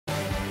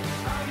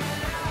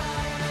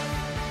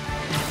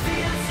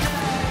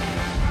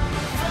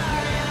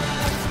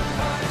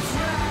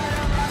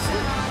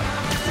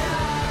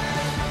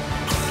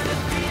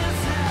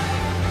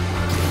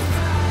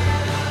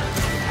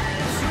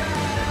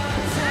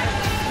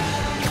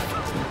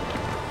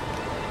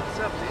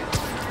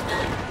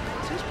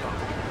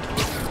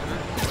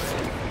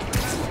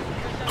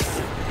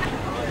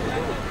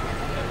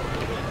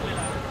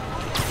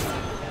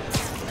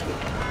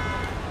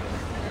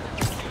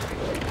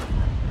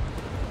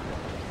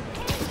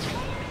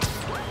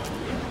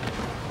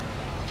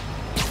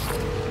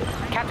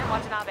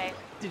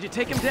Did you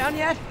take him down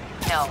yet?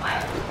 No,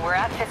 we're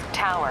at Fisk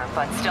Tower,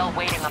 but still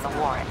waiting on the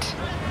warrant.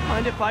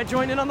 Mind if I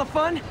join in on the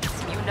fun?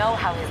 You know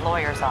how his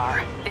lawyers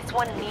are. This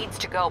one needs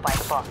to go by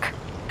the book.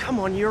 Come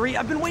on, Yuri.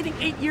 I've been waiting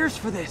 8 years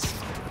for this.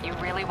 You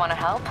really want to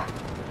help?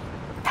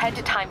 Head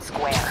to Times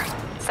Square.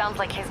 Sounds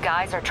like his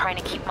guys are trying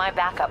to keep my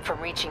backup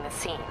from reaching the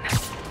scene.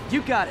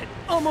 You got it.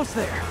 Almost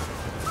there.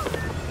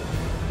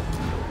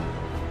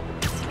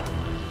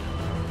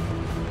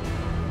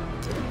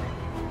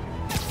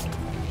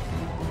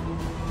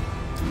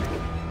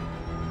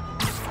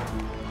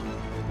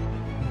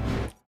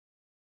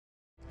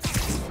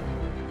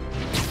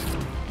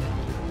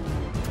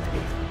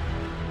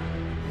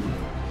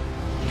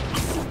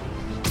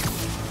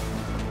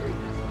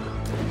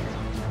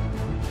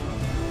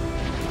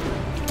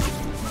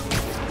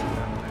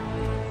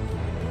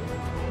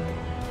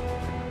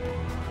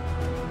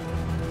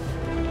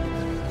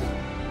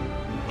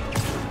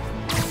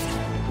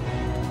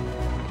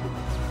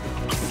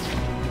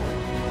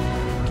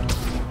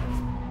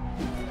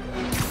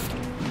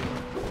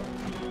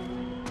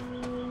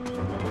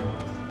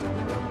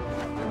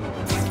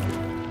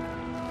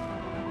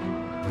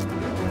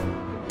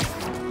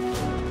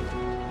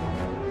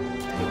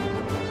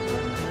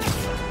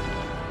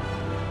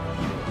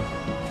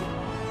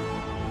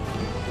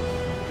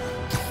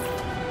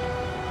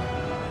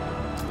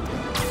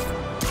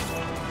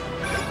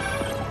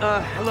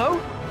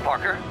 Hello?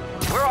 Parker,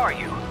 where are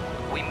you?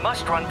 We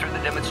must run through the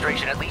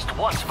demonstration at least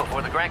once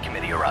before the grant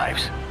committee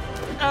arrives.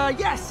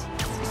 Yes.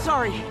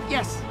 Sorry,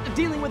 yes.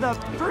 Dealing with a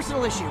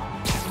personal issue.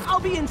 I'll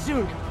be in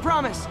soon,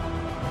 promise.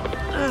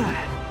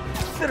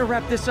 Better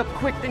wrap this up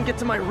quick than get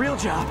to my real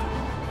job.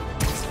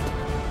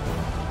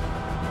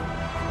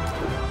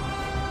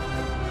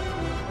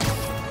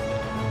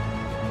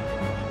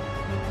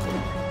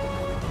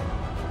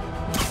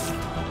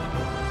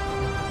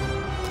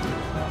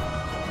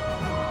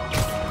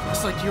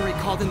 Looks like Yuri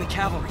called in the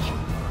cavalry.